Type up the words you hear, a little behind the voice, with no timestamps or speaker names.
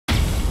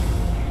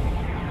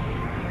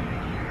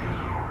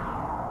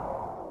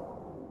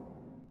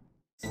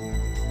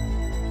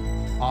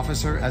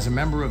Officer, as a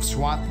member of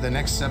SWAT, the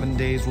next 7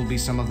 days will be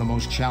some of the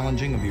most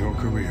challenging of your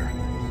career,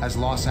 as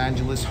Los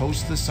Angeles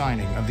hosts the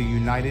signing of the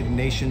United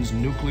Nations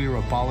Nuclear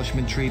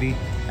Abolishment Treaty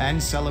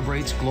and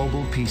celebrates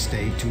Global Peace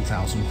Day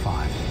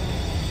 2005.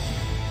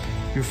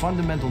 Your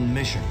fundamental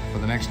mission for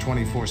the next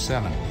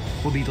 24/7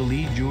 will be to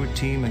lead your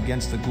team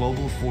against the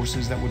global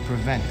forces that would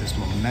prevent this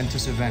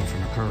momentous event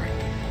from occurring.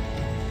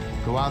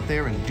 Go out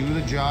there and do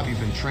the job you've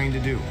been trained to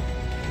do.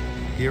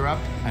 Gear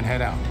up and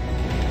head out.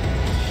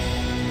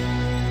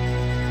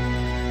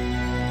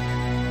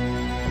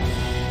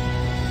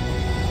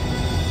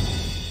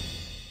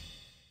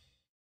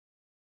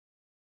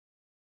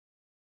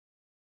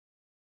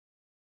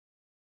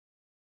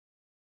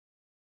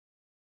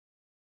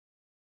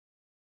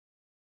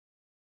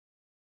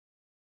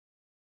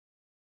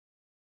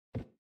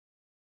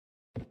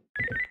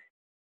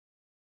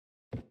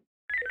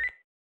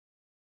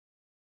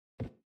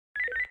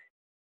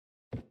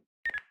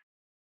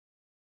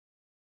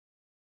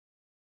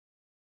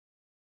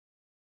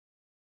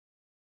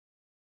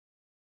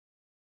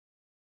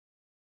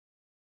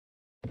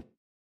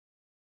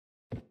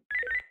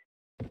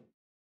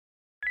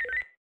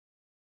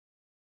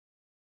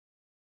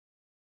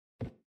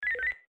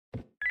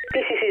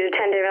 BCC to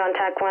 10 David on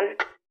TAC 1.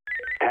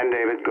 10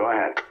 David, go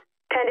ahead.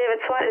 10 David,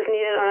 SWAT is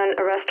needed on an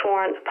arrest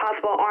warrant.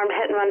 Possible armed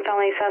hit-and-run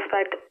felony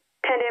suspect.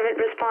 10 David,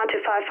 respond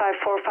to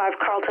 5545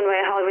 Carlton Way,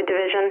 Hollywood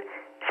Division.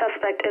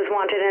 Suspect is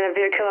wanted in a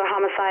vehicular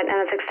homicide and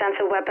has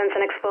extensive weapons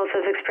and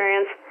explosives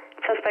experience.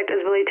 Suspect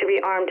is believed to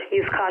be armed.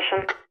 Use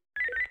caution.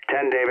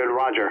 10 David,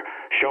 roger.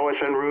 Show us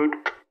en route.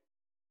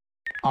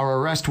 Our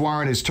arrest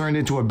warrant is turned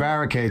into a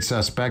barricade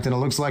suspect, and it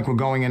looks like we're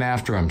going in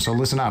after him. So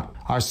listen up.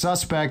 Our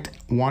suspect,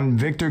 one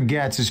Victor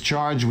Getz, is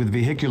charged with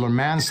vehicular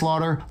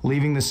manslaughter,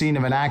 leaving the scene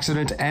of an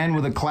accident, and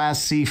with a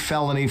Class C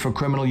felony for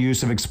criminal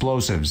use of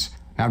explosives.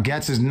 Now,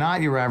 Getz is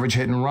not your average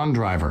hit-and-run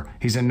driver.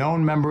 He's a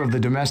known member of the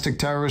domestic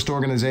terrorist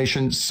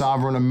organization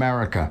Sovereign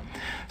America.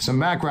 Some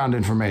background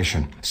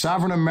information.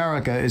 Sovereign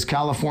America is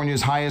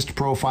California's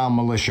highest-profile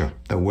militia.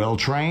 They're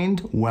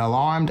well-trained,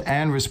 well-armed,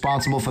 and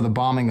responsible for the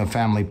bombing of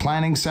family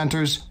planning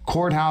centers,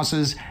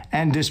 courthouses,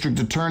 and district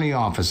attorney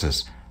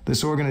offices.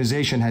 This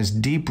organization has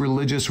deep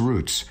religious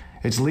roots.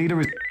 Its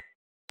leader is...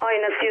 All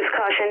units use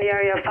caution in the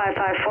area of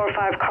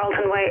 5545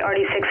 Carlton Way,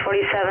 RD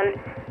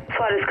 647.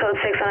 SWAT is code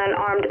 6 on an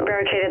armed,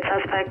 barricaded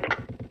suspect.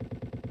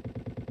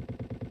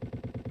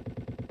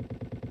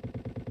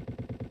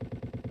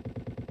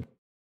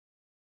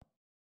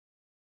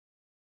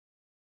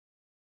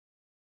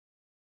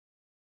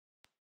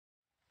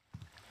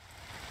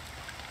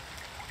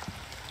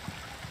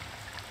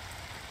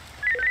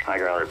 High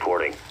ground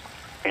reporting.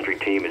 Entry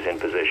team is in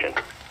position.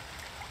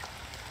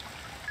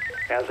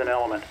 As an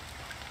element,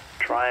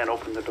 try and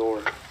open the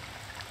door.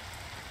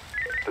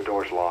 The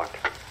door's locked.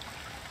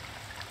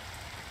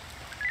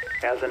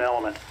 As an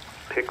element,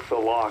 pick the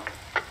lock.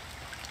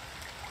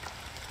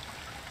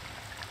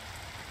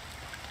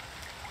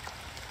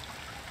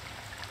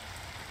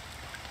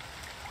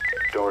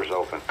 Door's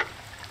open.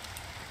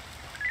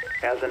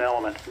 As an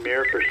element,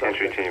 mirror for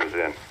suspect. Entry team is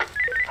in.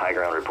 High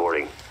ground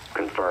reporting.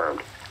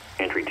 Confirmed.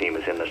 Entry team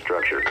is in the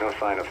structure. No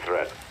sign of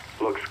threat.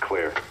 Looks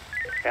clear.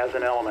 As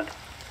an element.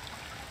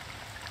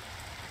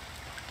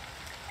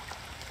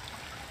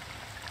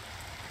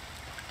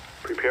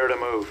 Prepare to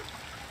move.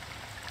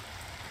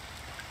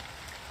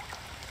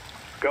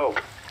 Go.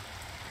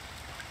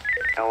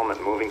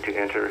 Element moving to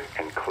enter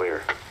and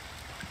clear.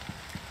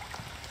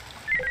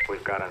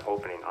 We've got an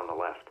opening on the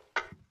left.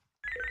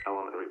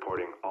 Element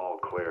reporting all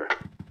clear.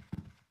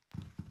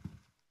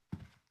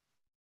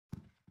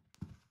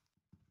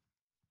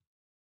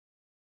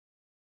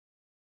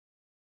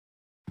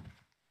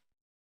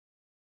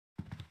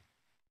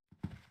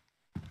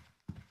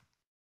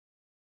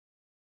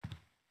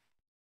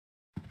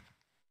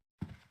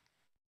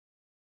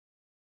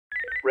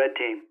 Red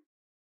team,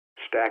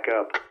 stack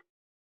up.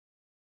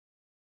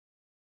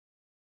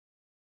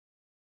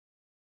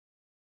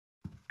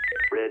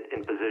 Red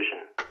in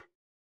position.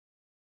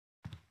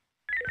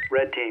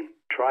 Red team,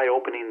 try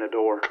opening the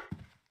door.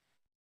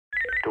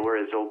 Door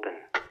is open.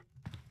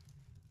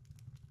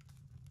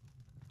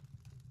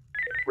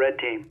 Red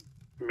team,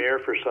 mirror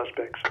for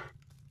suspects.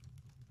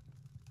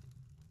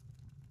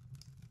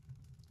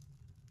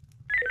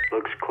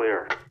 Looks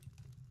clear.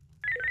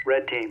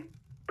 Red team,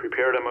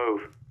 prepare to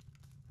move.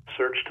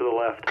 Search to the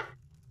left.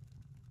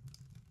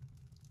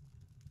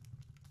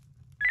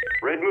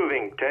 Red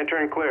moving to enter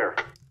and clear.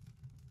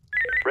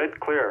 Red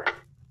clear.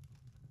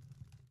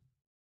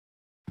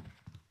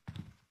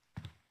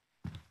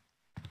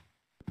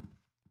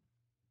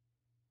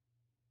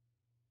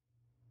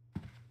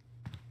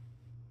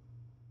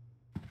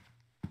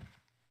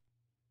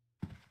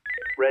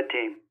 Red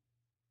team,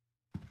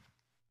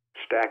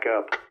 stack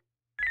up.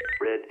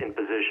 Red in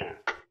position.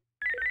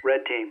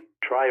 Red team,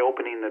 try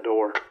opening the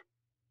door.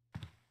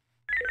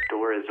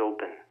 Door is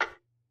open.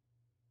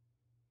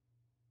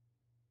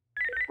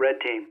 Red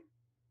team,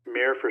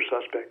 mirror for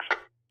suspects.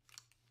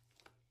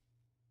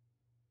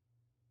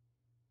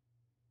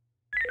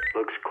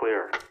 Looks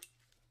clear.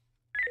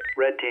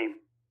 Red team,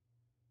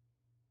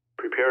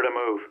 Prepare to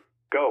move.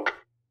 Go.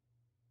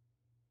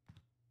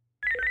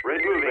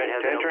 Red moving. Red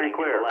has an Enter and opening to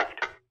clear. the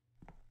left.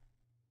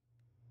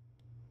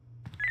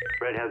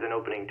 Red has an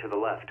opening to the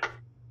left.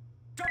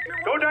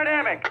 Go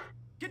dynamic.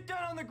 Get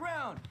down on the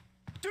ground.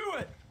 Do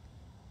it.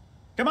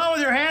 Come on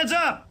with your hands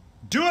up.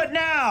 Do it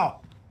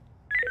now.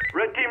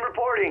 Red team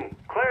reporting.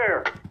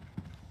 Clear.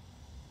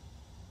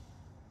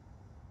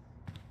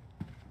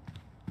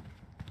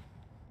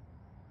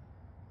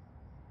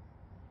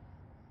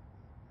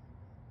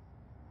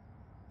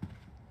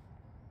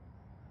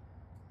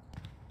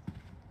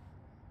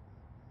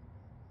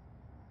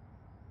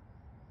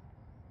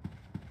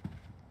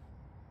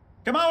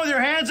 Come on with your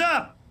hands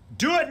up.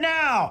 Do it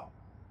now.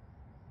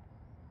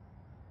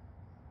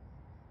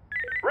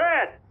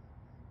 Red.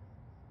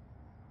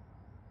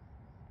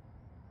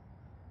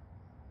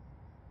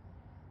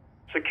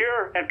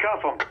 Secure and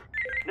cuff them.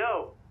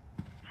 No.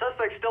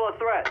 Suspect's still a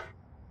threat.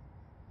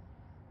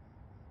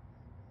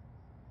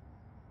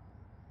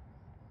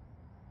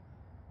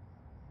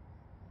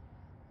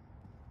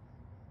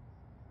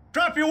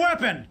 Drop your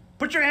weapon.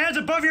 Put your hands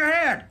above your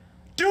head.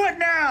 Do it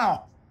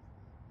now.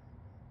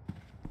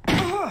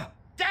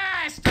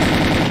 Dashed! Oh,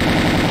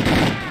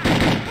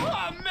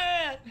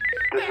 man!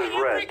 This Man, is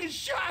you Red. freaking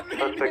shot me,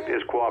 Suspect man.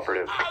 is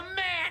cooperative. Oh,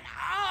 man!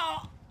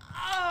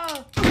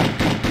 Oh!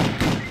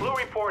 Blue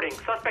reporting.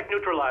 Suspect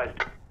neutralized.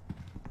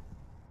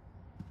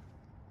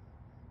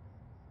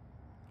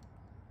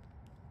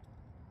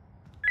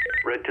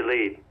 Red to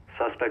lead.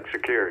 Suspect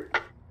secured.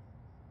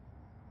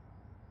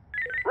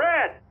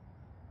 Red.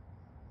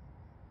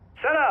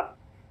 Set up.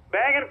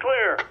 Bang and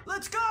clear.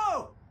 Let's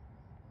go!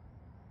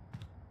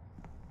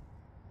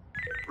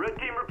 Red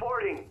team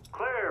reporting.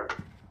 Clear.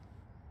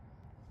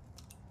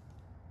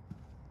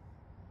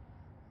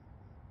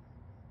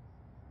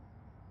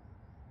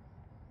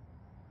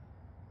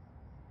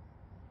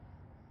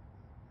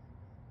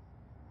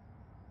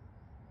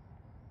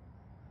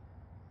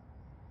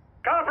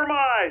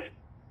 Compromise.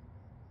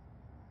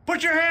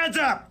 Put your hands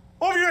up.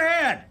 Over your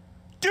head.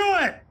 Do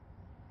it.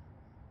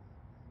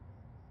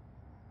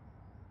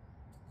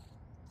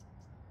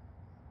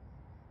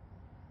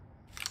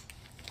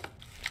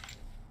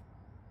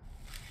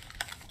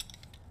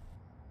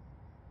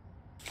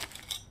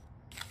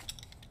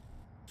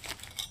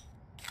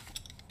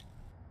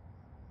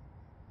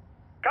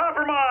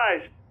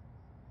 Compromise.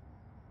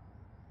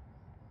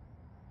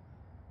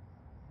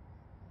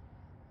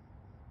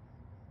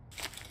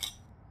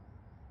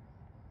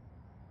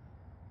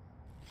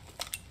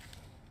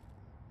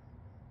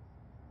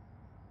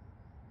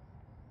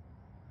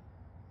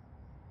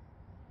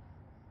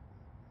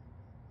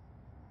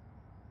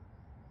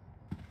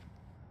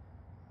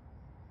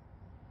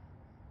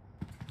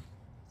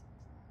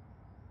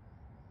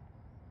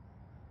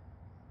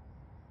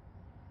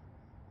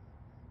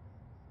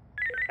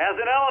 As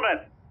an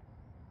element.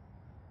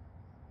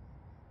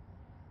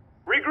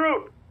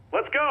 Regroup.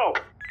 Let's go.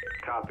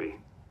 Copy.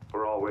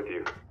 We're all with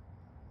you.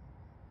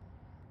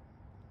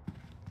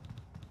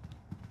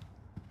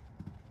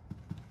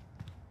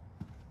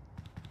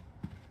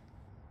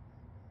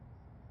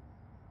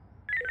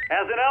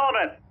 As an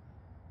element.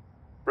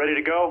 Ready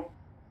to go?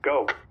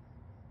 Go.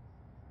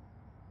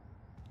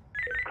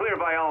 Clear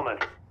by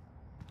element.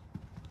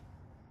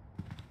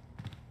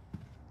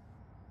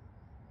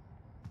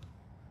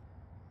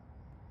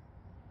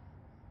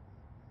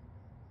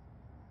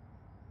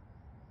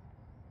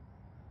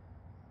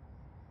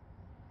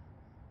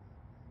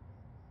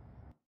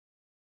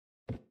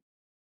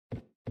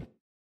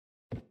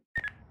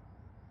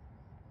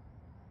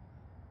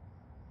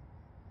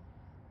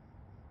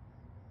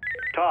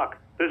 Talk.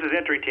 This is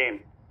entry team.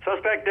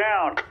 Suspect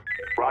down.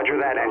 Roger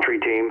that, entry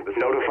team.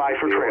 Notify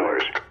for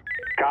trailers.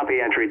 Copy,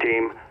 entry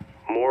team.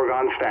 Morgue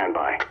on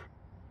standby.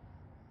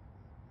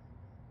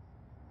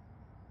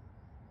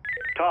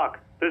 Talk.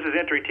 This is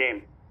entry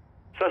team.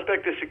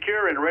 Suspect is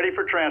secure and ready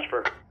for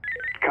transfer.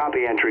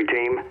 Copy, entry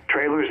team.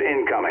 Trailers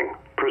incoming.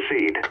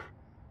 Proceed.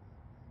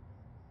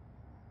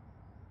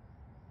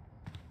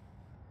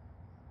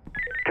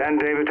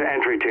 David to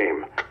entry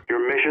team. Your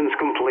mission's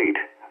complete.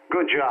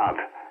 Good job.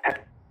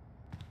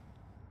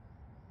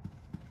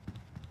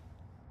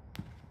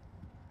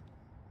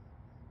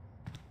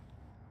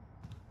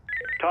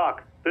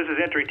 Talk. This is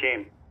entry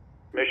team.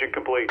 Mission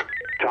complete.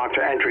 Talk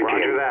to entry team.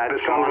 Roger that.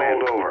 This one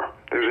rolled over.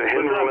 There's a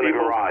hidden Listen up, room in the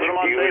people. garage. Put 'em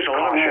on Use station. Let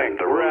 'em caution. hang.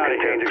 The We're room outta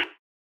here. contains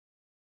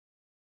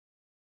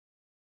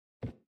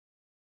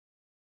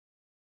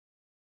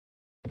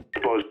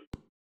exposed.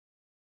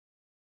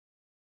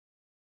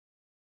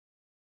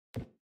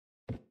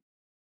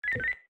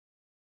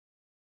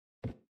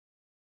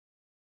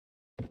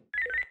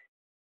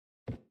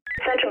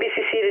 Central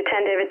BCC to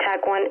 10 David,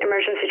 TAC 1,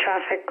 emergency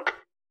traffic.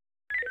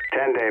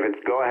 10 David,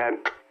 go ahead.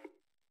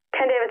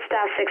 10 David,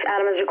 Staff 6,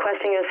 Adam is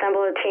requesting you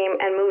assemble a team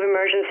and move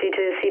emergency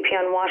to the CP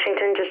on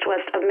Washington, just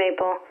west of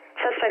Maple.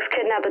 Suspects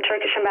kidnapped the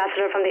Turkish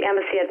ambassador from the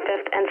embassy at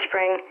 5th and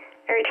Spring.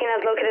 Area team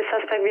has located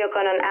suspect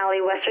vehicle in an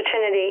alley west of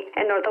Trinity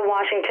and north of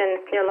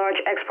Washington near large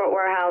export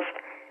warehouse.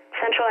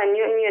 Central and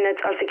Newton units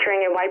are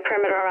securing a wide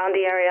perimeter around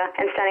the area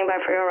and standing by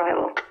for your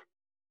arrival.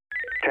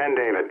 10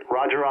 David,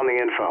 roger on the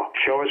info.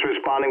 Show us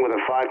responding with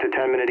a 5 to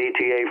 10 minute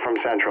ETA from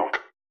Central.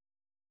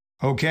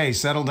 Okay,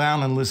 settle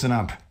down and listen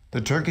up.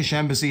 The Turkish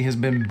embassy has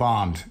been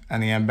bombed,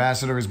 and the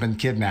ambassador has been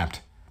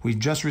kidnapped. We've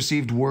just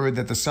received word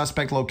that the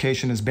suspect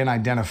location has been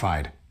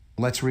identified.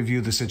 Let's review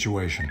the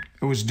situation.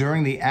 It was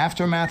during the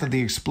aftermath of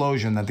the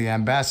explosion that the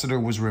ambassador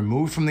was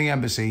removed from the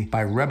embassy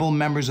by rebel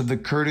members of the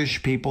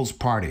Kurdish People's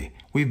Party.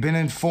 We've been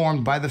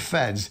informed by the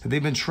feds that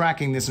they've been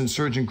tracking this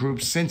insurgent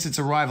group since its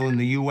arrival in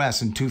the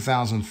U.S. in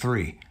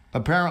 2003.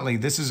 Apparently,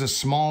 this is a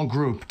small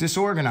group,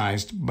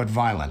 disorganized but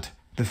violent.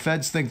 The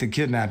feds think the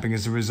kidnapping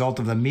is the result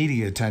of the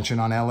media attention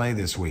on LA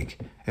this week.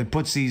 It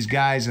puts these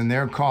guys and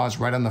their cause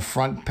right on the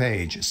front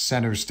page,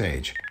 center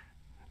stage.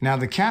 Now,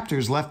 the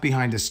captors left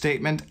behind a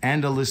statement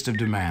and a list of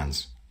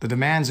demands. The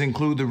demands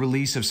include the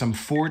release of some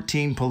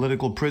 14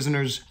 political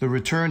prisoners, the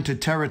return to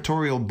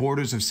territorial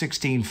borders of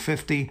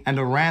 1650, and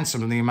a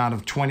ransom in the amount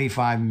of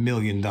 $25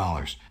 million.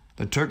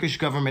 The Turkish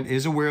government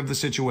is aware of the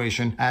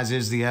situation, as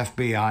is the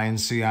FBI and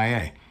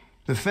CIA.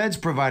 The feds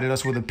provided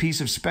us with a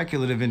piece of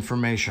speculative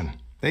information.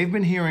 They've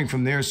been hearing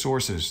from their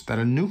sources that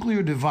a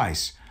nuclear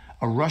device,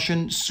 a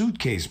Russian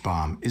suitcase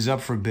bomb, is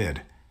up for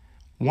bid.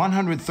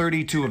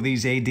 132 of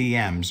these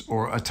ADMs,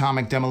 or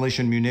atomic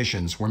demolition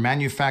munitions, were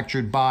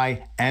manufactured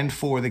by and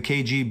for the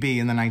KGB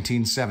in the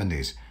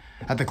 1970s.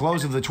 At the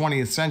close of the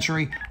 20th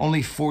century,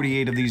 only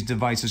 48 of these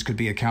devices could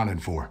be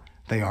accounted for.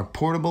 They are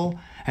portable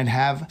and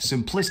have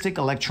simplistic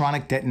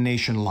electronic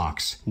detonation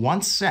locks.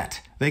 Once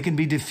set, they can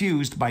be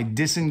defused by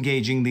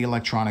disengaging the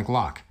electronic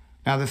lock.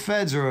 Now, the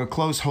feds are a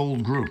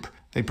close-hold group.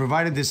 They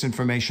provided this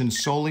information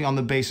solely on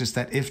the basis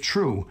that, if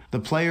true, the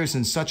players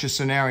in such a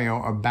scenario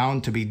are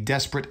bound to be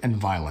desperate and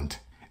violent.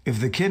 If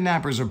the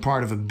kidnappers are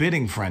part of a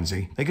bidding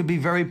frenzy, they could be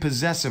very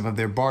possessive of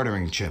their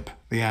bartering chip,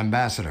 the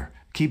ambassador.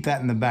 Keep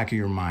that in the back of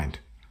your mind.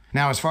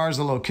 Now, as far as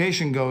the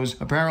location goes,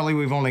 apparently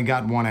we've only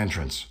got one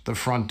entrance, the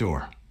front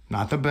door.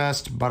 Not the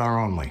best, but our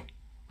only.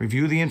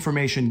 Review the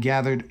information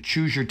gathered,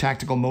 choose your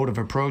tactical mode of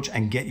approach,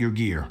 and get your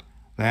gear.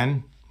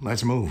 Then,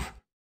 let's move.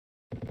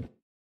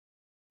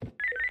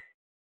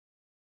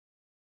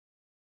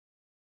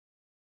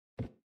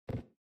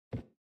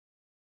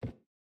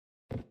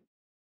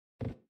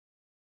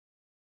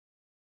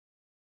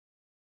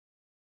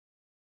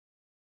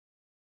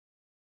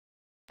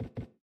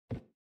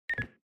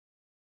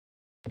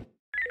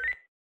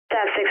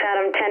 Staff 6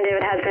 Adam, 10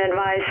 David has been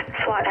advised.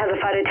 SWAT has a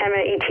 5 to 10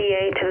 minute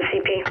ETA to the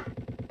CP.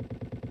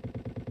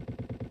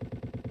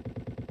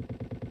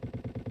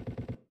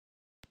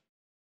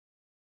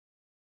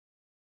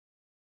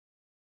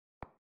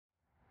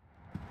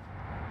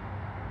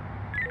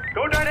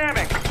 Go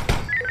dynamic!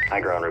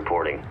 High ground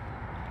reporting.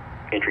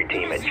 Entry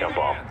team at jump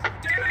off.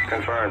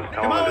 Confirmed.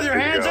 Come on with your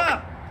hands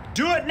up!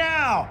 Do it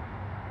now!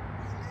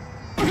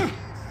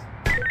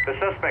 The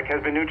suspect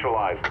has been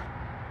neutralized.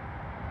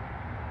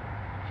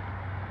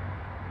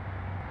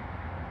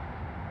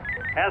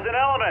 As an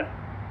element.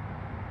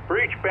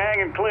 Breach,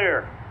 bang, and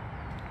clear.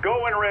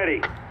 Go when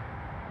ready.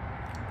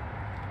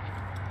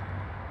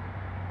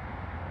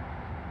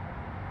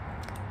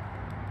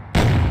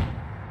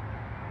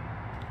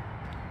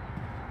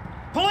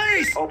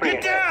 Police! Opening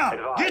Get ahead. down!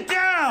 Advise. Get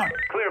down!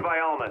 Clear by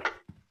element.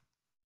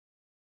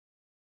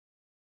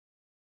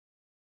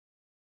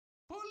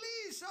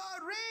 Police are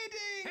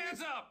raiding!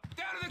 Hands up!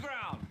 Down to the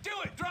ground! Do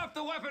it! Drop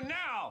the weapon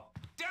now!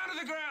 Down to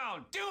the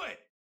ground! Do it!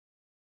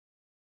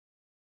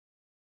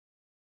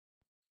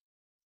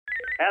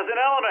 As an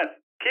element.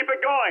 Keep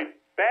it going.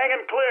 Bang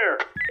and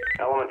clear.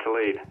 Element to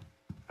lead.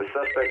 The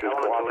suspect is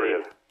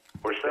cooperative.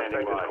 We're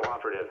standing by.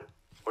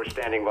 We're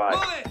standing by.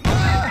 Move it! Move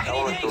it!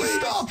 Element to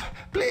lead. Stop!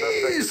 Suspect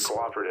Please! is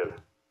cooperative.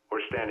 We're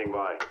standing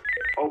by.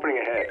 Opening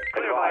ahead.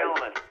 Clear by Advise.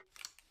 element.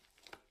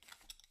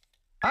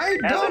 I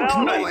an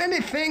don't know element.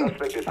 anything.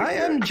 Suspect is I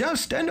am secured.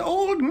 just an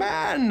old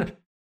man.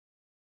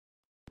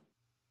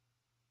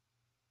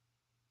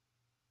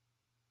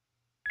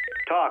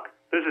 Talk.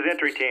 This is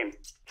entry team.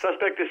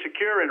 Suspect is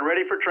secure and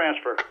ready for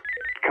transfer.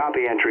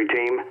 Copy, entry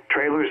team.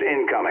 Trailers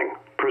incoming.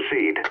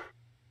 Proceed.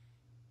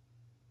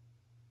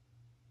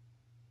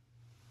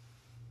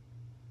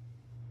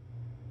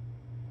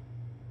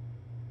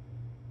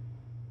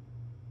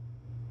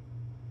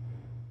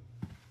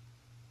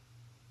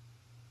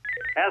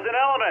 As an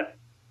element.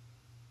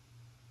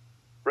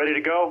 Ready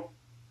to go?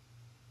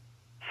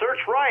 Search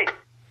right.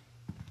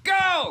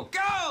 Go!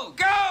 Go!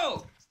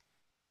 Go!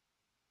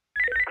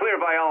 Clear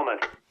by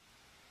element.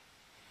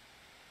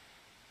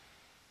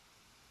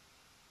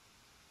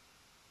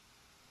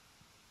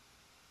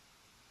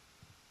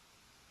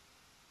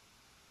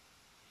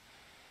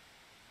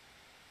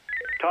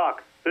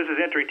 Talk. This is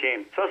entry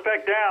team.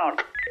 Suspect down.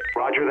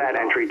 Roger that,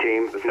 entry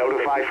team.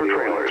 Notify for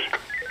trailers.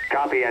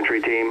 Copy,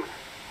 entry team.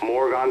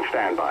 Morgue on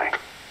standby.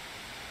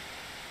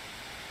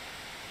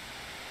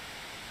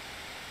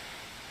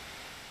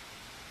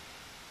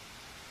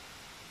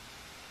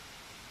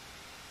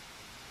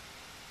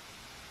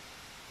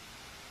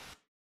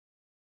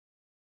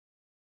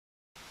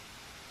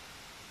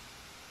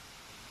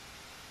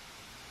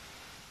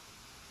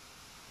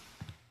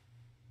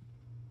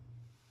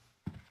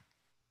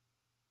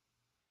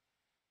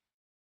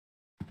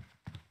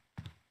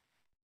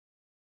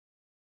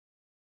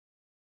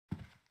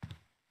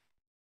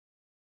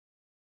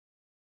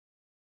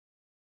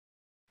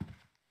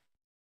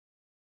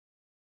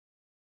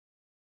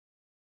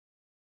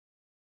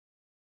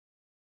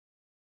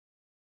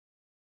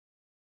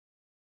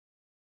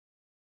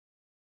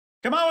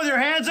 Come on with your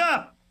hands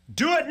up!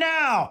 Do it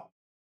now!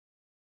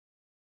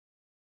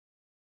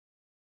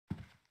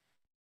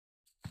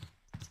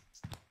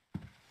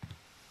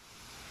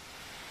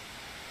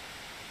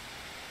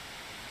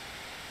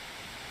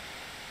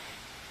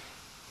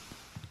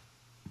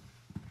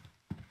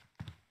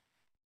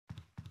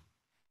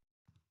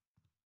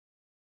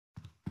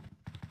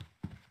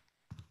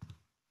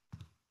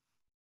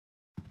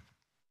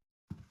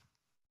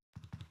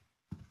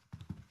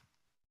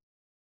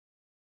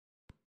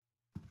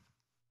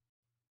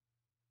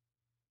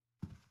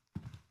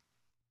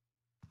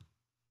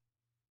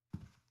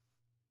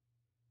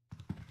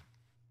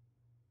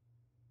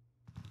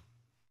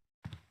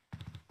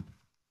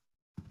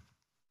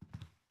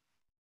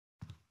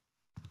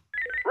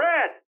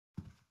 Red!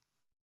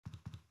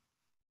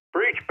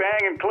 Breach,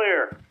 bang, and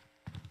clear.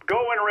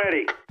 Go when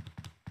ready.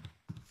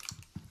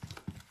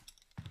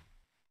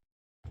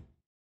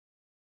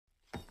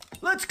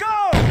 Let's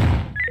go!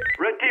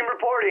 Red team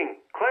reporting.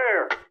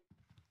 Clear.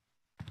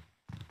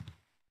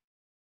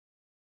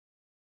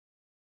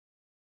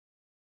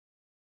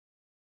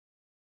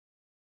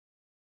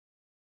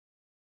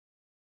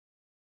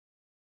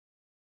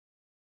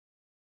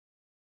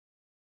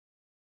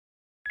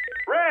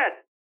 Red!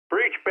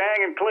 Breach,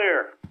 bang, and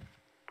clear.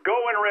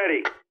 Go when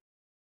ready.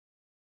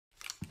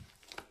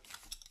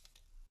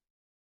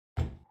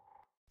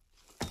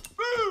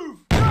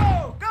 Move!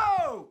 Go!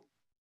 Go!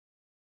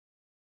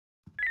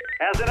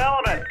 As an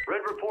element.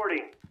 Red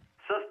reporting.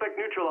 Suspect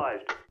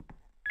neutralized.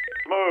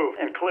 Move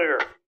and clear.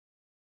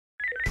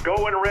 Go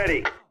when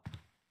ready.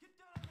 Get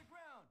down on the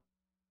ground!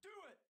 Do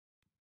it!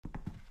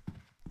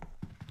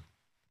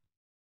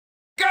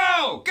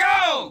 Go!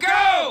 Go!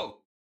 Go!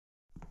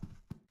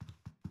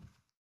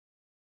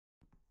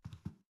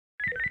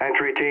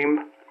 Entry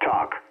team,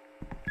 talk.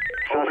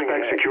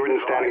 Suspect secured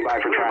and standing by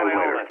for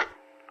translator.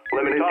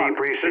 Limited Talk.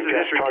 debrief This is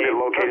suggests entry target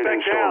team. located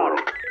in Suspect down.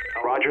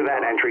 storeroom. Roger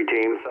that, entry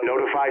team.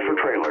 Notify for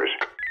trailers.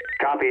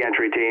 Copy,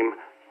 entry team.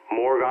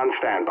 Morgue on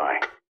standby.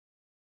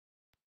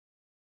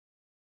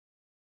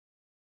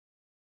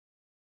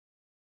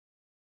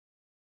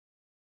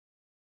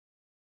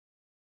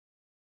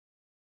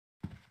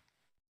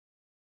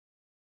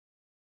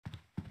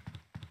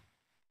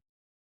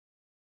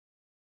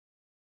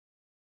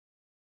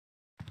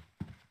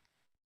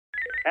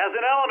 As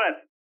an element.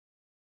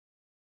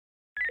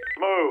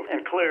 Move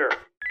and clear.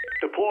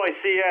 Deploy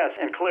CS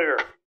and clear.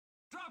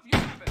 Drop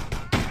your weapon!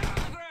 Down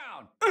on the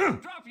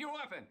ground! Drop your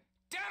weapon!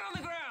 Down on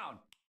the ground!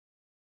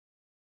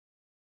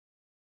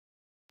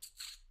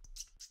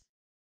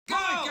 Go,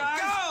 guys!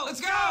 Go!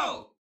 Let's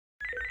go!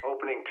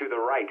 Opening to the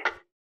right.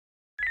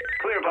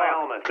 Clear by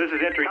element. This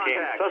is entry team.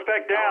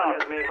 Suspect down.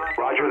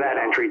 Roger that,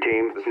 entry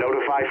team.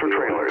 Notify for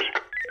trailers.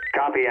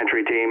 Copy,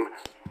 entry team.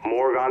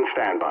 Morgue on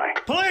standby.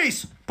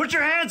 Police! Put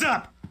your hands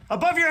up!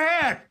 Above your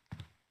head!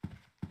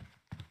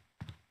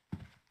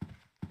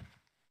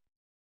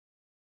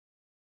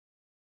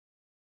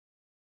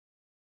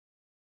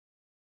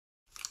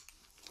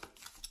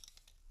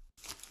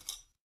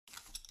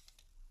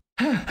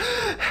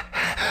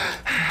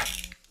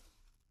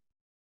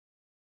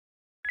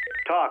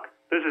 Talk.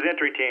 This is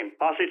entry team.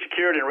 Hostage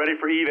secured and ready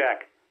for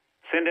evac.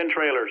 Send in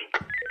trailers.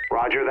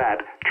 Roger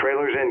that.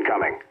 Trailers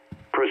incoming.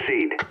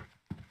 Proceed.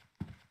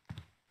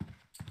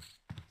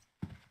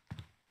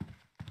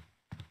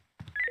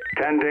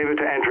 David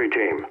to entry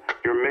team.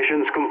 Your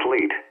mission's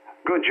complete.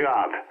 Good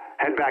job.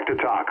 Head back to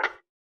talk.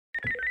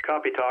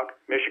 Copy, Talk.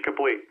 Mission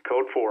complete.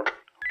 Code 4.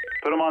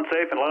 Put them on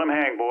safe and let them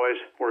hang, boys.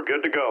 We're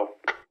good to go.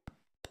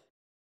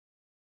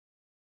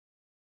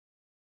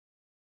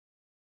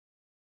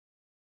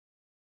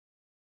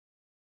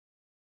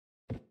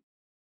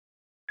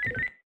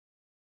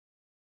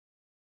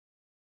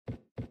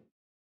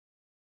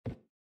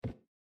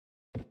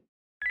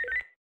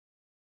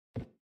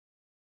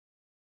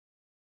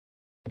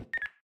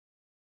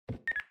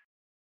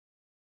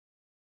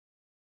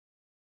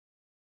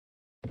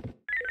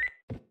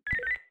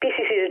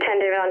 BCC to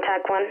 10 David on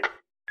TAC 1.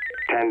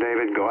 10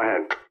 David, go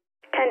ahead.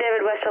 10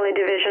 David, West LA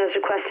Division is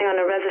requesting on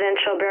a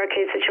residential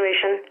barricade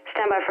situation.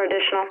 Stand by for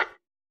additional.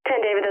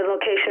 10 David, the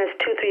location is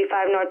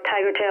 235 North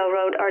Tiger Tail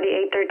Road,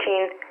 RD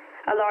 813.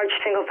 A large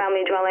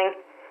single-family dwelling.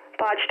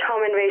 Botched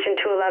home invasion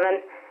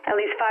 211. At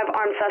least 5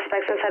 armed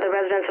suspects inside the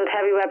residence with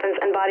heavy weapons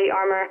and body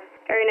armor.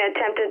 Area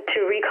attempted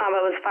to recon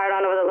but was fired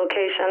on over the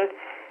location.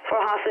 4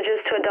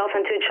 hostages, 2 adults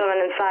and 2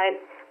 children inside.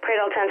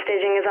 Cradle tent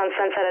staging is on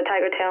Sunset at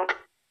Tiger Tail.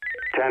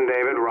 10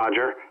 David,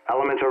 roger.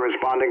 Elements are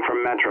responding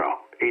from Metro.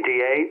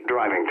 ETA,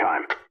 driving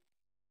time.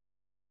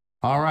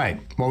 All right.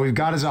 What we've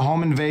got is a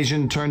home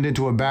invasion turned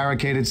into a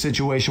barricaded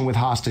situation with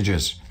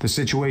hostages. The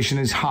situation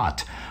is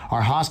hot.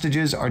 Our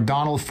hostages are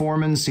Donald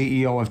Foreman,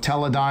 CEO of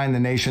Teledyne, the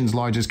nation's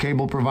largest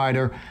cable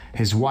provider,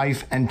 his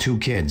wife, and 2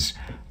 kids.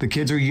 The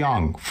kids are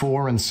young,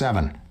 4 and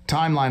 7.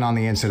 Timeline on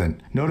the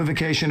incident.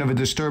 Notification of a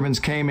disturbance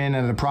came in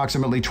at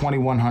approximately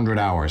 2100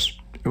 hours.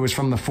 It was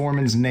from the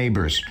Foreman's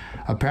neighbors.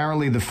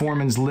 Apparently, the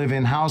Foreman's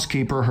live-in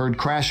housekeeper heard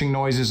crashing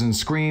noises and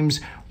screams,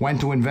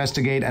 went to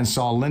investigate, and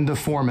saw Linda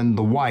Foreman,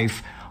 the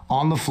wife,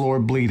 on the floor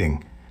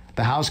bleeding.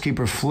 The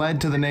housekeeper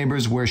fled to the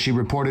neighbors where she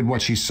reported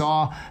what she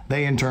saw.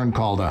 They in turn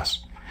called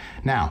us.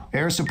 Now,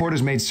 air support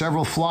has made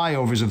several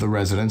flyovers of the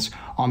residence.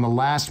 On the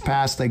last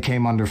pass, they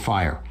came under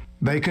fire.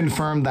 They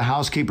confirmed the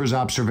housekeeper's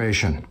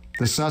observation.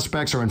 The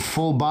suspects are in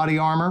full body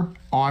armor,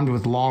 armed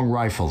with long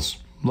rifles.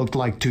 Looked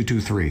like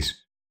 223s.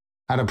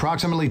 At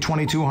approximately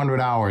 2200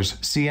 hours,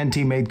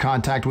 CNT made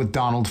contact with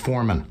Donald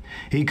Foreman.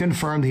 He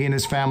confirmed he and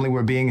his family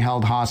were being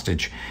held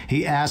hostage.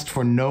 He asked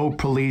for no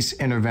police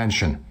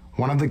intervention.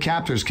 One of the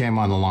captors came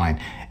on the line,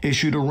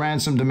 issued a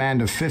ransom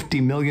demand of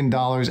 $50 million,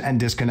 and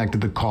disconnected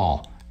the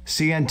call.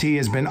 CNT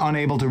has been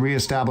unable to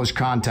reestablish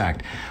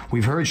contact.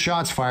 We've heard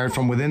shots fired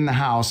from within the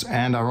house,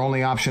 and our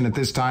only option at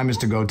this time is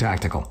to go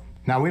tactical.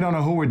 Now, we don't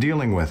know who we're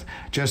dealing with,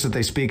 just that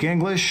they speak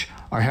English,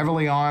 are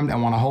heavily armed,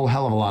 and want a whole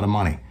hell of a lot of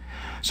money.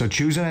 So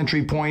choose an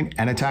entry point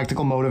and a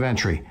tactical mode of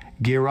entry.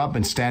 Gear up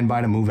and stand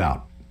by to move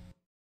out.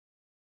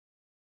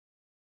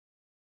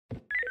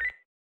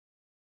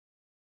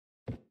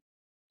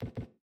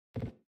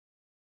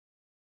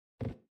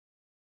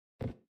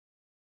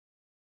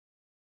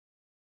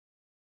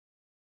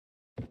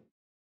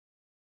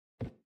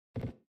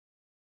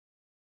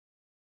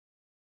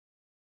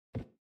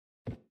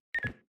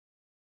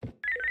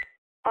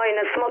 All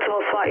units,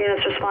 multiple SWAT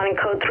units responding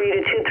code 3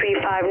 to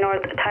 235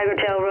 North Tiger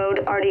Tail Road,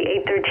 RD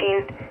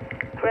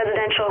 813.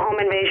 Residential home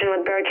invasion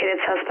with barricaded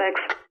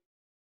suspects.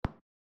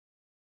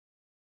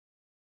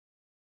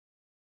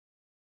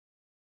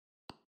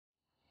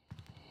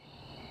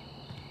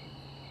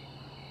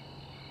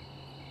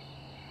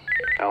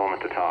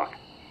 Element to talk.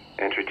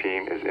 Entry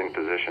team is in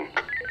position.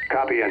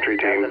 Copy, entry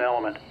team. As an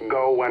element.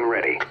 Go when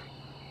ready.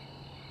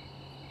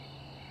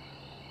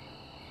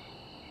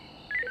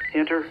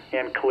 Enter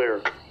and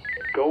clear.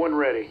 Go and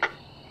ready.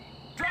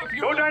 Drop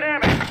your Go weapon.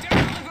 dynamic!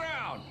 Down on the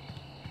ground!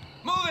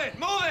 Move it!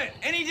 Move it!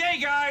 Any day,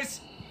 guys!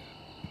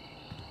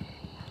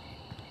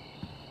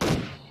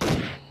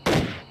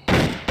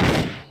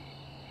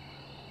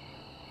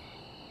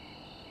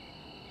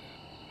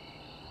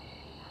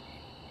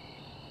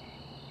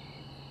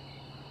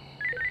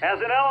 As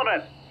an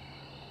element.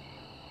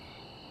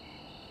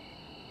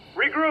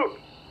 Regroup.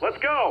 Let's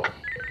go.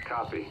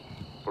 Copy.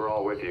 We're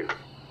all with you.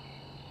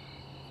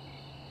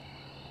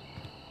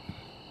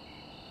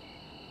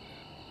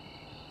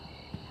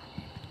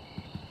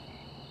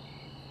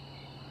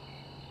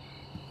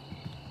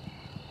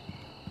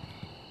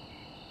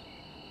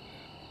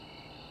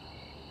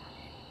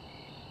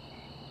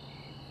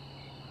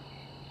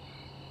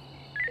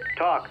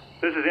 Talk.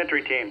 This is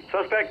entry team.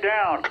 Suspect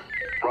down.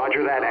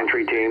 Roger that,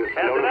 entry team.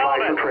 an Notify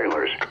for element.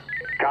 trailers.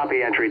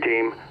 Copy, entry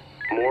team.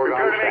 Morgue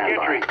Prepare on to make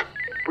standby. entry.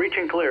 Breach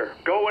and clear.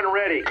 Go and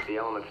ready. The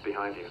element's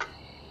behind you.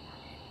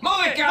 Move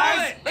it, guys!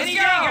 Move it. Let's Any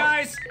go! day,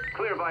 guys!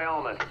 Clear by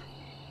element.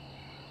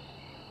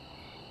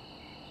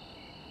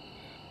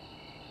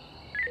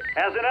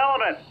 As an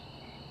element.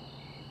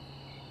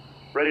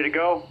 Ready to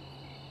go?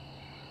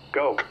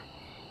 Go.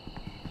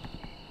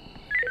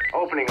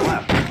 Opening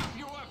left. Drop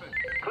your weapon!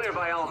 Clear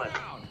by Down on the element.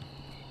 ground.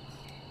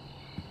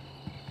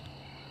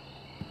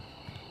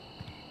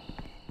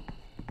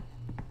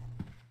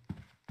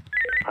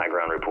 High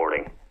ground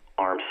reporting.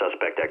 Armed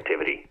suspect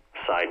activity.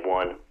 Side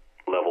 1,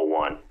 level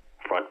 1,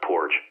 front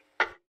porch.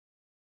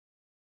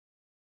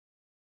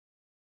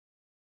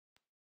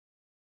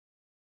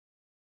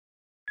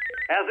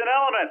 As an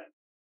element.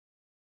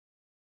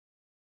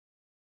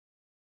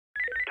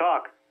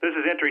 Talk. This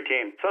is entry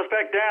team.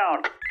 Suspect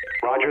down.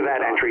 Roger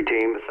that, entry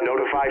team.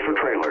 Notify for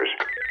trailers.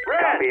 Red.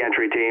 Copy,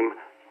 entry team.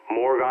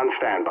 Morgue on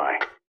standby.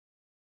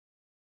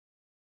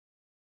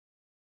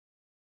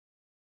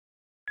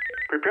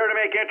 Prepare to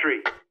make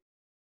entry.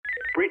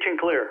 Breach and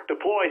clear.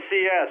 Deploy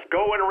CS.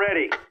 Go and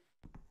ready.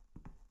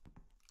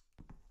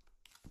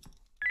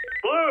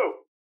 Blue.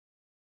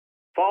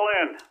 Fall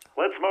in.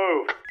 Let's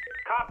move.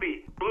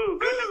 Copy. Blue,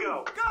 good to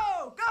go.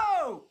 Go!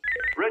 Go!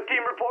 Red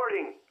team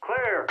reporting.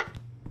 Clear.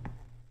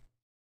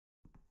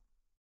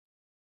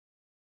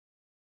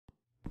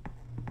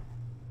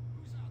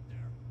 Who's out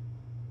there?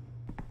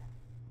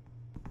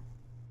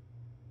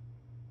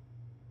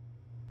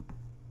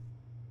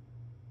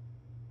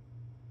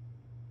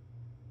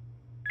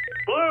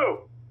 Blue.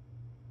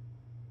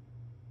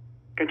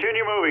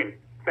 Continue moving.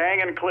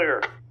 Bang and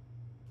clear.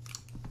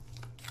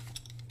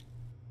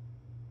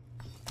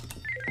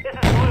 This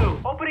is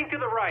Blue. Opening to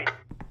the right.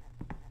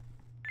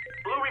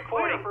 Blue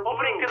reporting.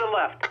 Opening to the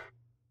left.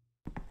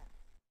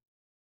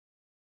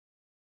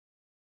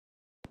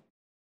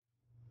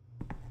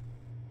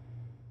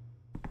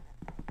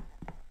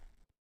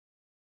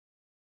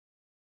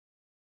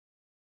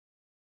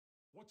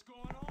 What's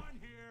going on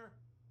here?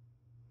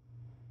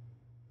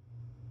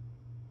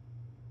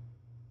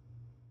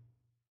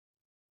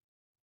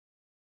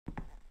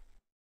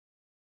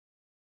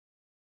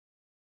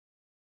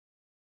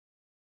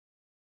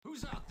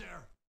 Who's out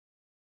there?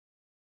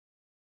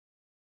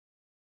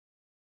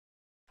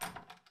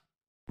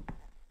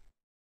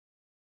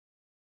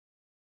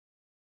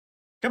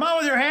 Come on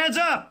with your hands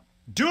up!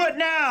 Do it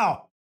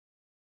now!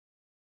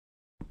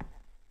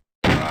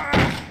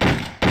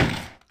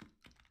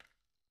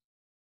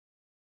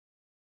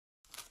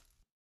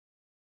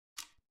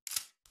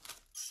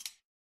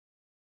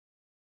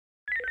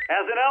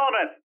 As an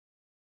element.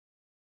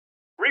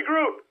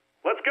 Regroup.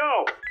 Let's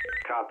go.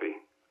 Copy.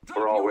 Drop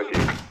We're all your with you.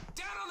 weapon.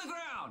 Down on the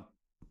ground.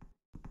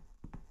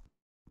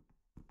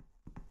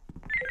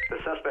 The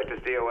suspect is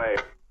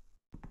DOA.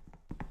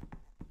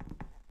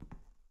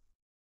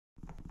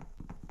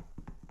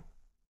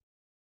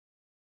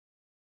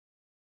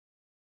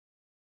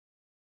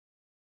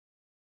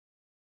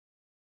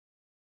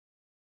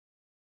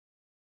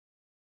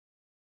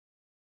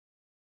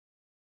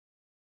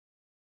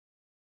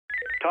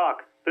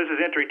 Talk. This is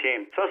entry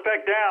team.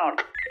 Suspect down.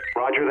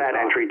 Roger that,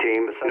 entry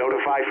team.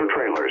 Notify for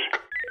trailers.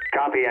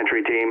 Copy,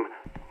 entry team.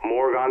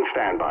 Morgue on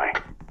standby.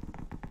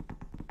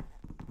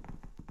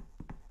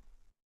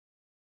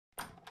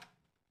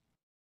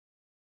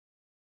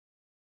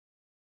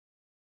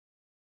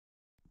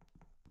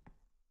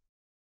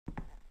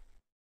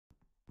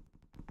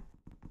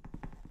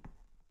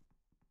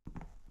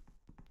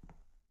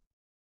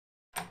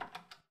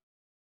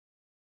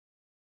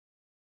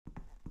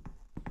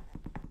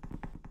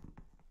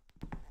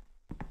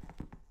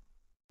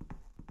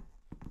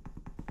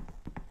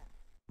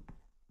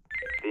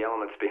 The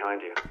element's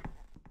behind you.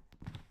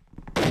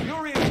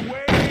 You're in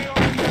way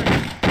over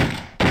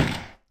here.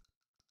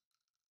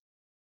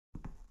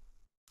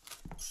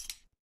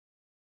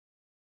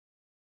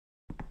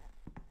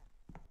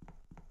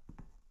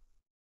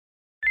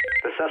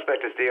 The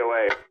suspect is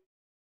DOA.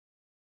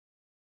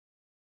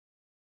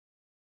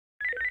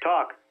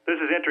 Talk. This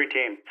is entry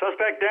team.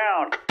 Suspect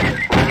down.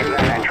 Roger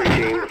that, entry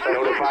team.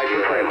 Notify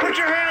for trailers. Put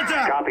your hands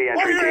up. Copy, Over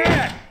entry your team.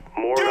 head.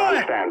 Morgue Do on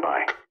it.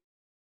 standby.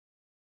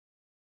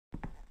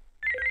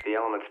 The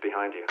element's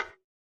behind you.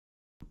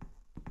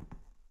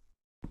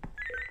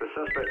 The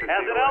suspect is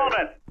As an DOA.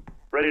 element.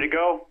 Ready to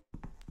go?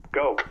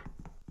 Go.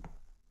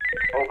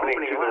 Opening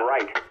to the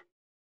right.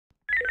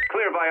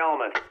 Clear by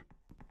element.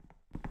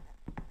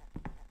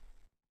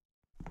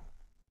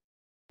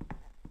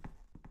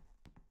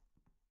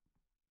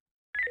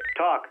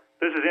 Talk.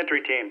 This is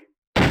entry team.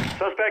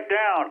 Suspect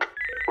down.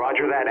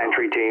 Roger that,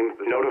 entry team.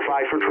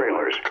 Notify for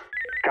trailers.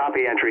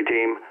 Copy, entry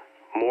team.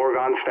 Morgue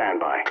on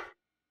standby.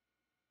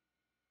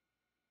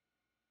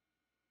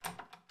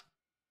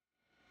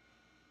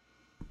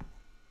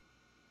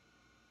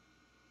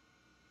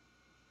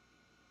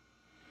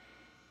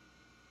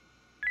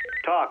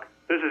 Talk.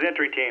 This is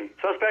entry team.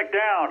 Suspect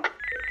down.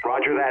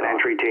 Roger that,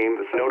 entry team.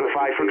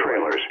 Notify for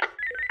trailers.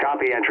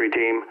 Copy, entry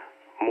team.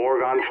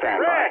 Morgue on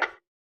standby. Red.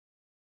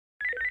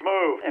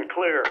 Move and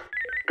clear.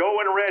 Go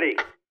when ready.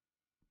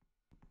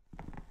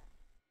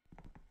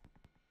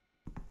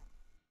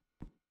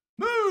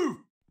 Move.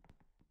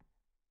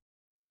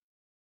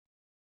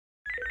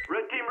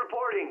 Red team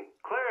reporting.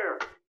 Clear.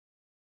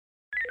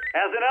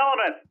 As an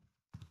element.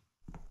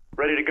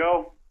 Ready to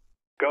go?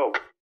 Go.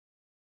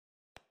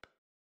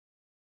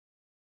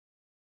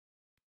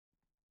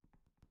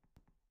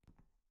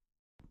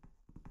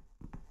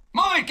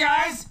 Move it,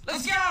 guys.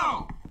 Let's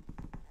go.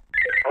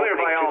 Clear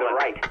by Opening to element. the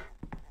right.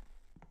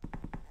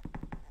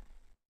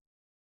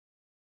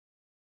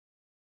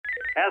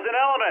 As an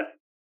element.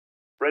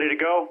 Ready to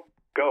go?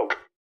 Go.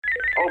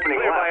 Opening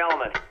Clear left. by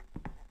element.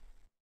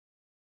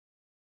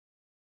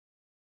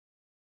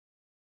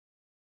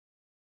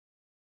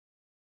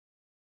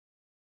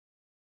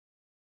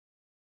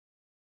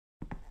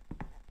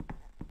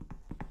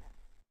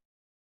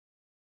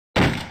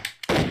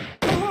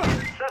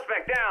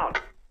 Suspect down.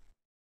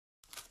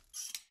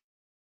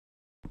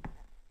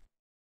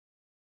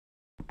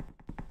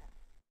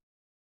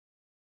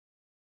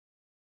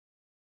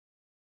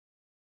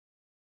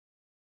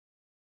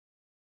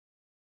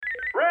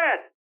 Red.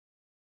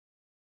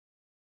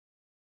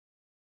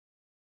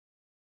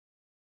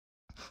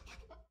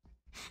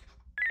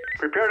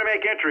 Prepare to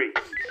make entry.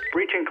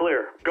 Breach and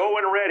clear. Go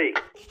when ready.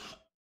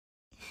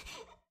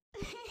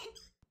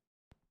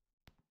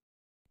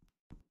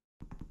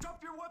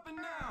 Drop your weapon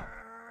now.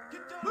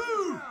 Get down.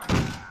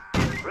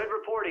 Move. Red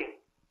reporting.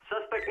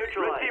 Suspect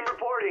neutralized. Red team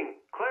reporting.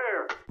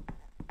 Clear.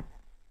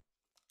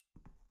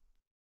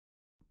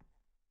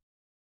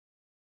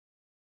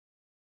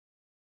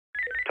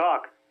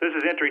 Talk. This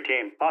is entry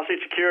team. Hostage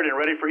secured and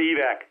ready for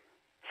evac.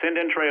 Send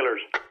in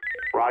trailers.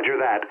 Roger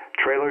that.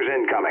 Trailers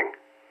incoming.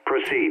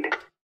 Proceed.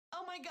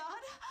 Oh my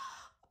god!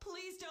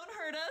 Please don't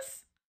hurt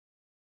us!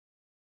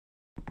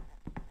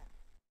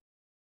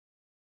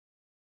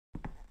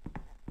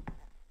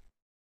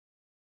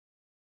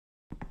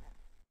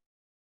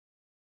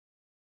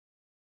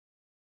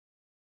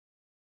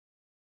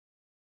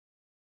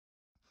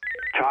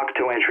 Talk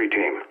to entry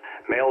team.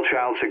 Male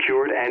child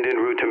secured and en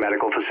route to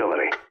medical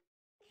facility.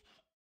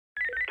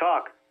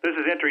 Talk. This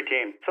is entry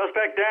team.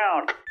 Suspect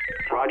down.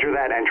 Roger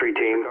that, entry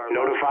team.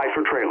 Notify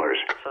for trailers.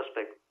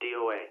 Suspect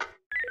DOA.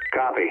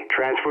 Copy.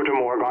 Transfer to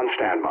morgue on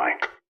standby.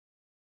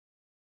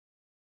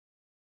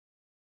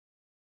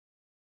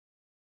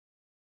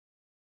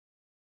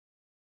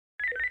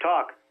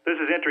 Talk. This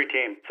is entry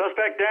team.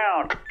 Suspect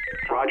down.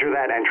 Roger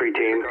that, entry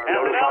team. As an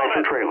Notify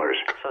for element. trailers.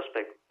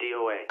 Suspect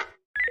DOA.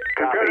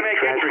 Copy. Prepare to make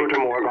Transfer entry. to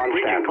morgue on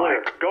Breach and standby.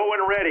 clear. Go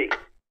when ready.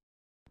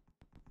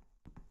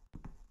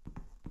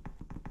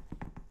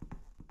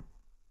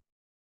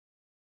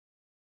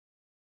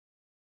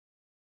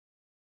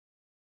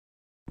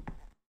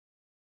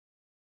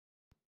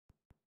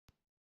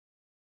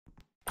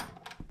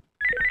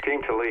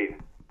 to lead.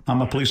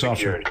 I'm a police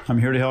officer. I'm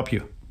here to help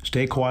you.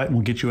 Stay quiet and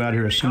we'll get you out of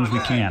here as soon as we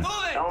can.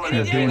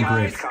 You're doing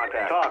great.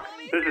 Talk.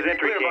 This is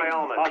entry team.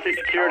 Hostage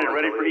secured and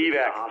ready for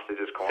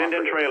evac. Send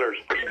in trailers.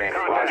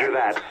 Roger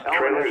that.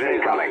 Trailers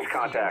incoming.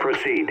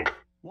 Proceed.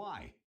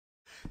 Why?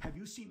 Have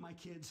you seen my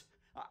kids?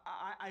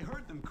 I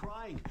heard them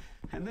crying,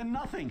 and then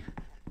nothing.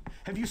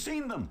 Have you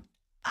seen them?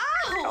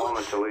 Ow!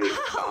 Element to lead.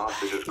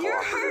 Hostage is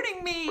You're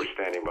hurting me. We're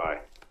standing by.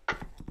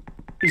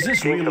 Is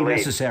this Team to really lead.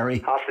 necessary?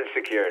 Hostage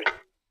secured.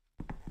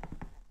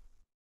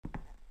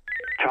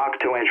 Talk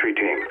to entry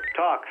team.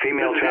 Talk.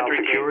 Female This is child entry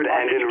team. secured and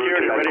Hostage en route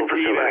secured to and ready medical for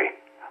facility.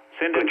 evac.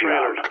 Send in Good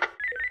trailers. job.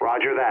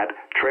 Roger that.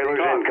 Trailers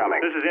Talk.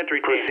 incoming. This is entry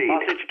team. Proceed.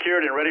 Hostage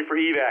secured and ready for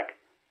evac.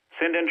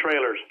 Send in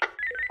trailers.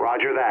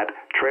 Roger that.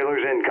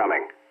 Trailers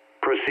incoming.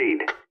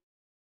 Proceed.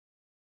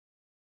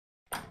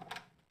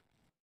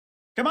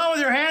 Come on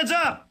with your hands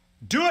up!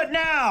 Do it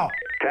now!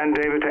 10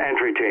 David to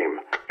entry team.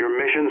 Your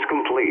mission's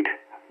complete.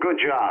 Good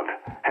job.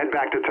 Head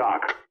back to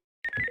talk.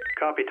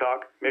 Copy,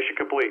 Talk. Mission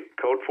complete.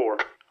 Code 4.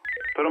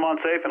 Put them on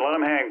safe and let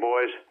them hang,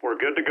 boys. We're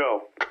good to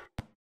go.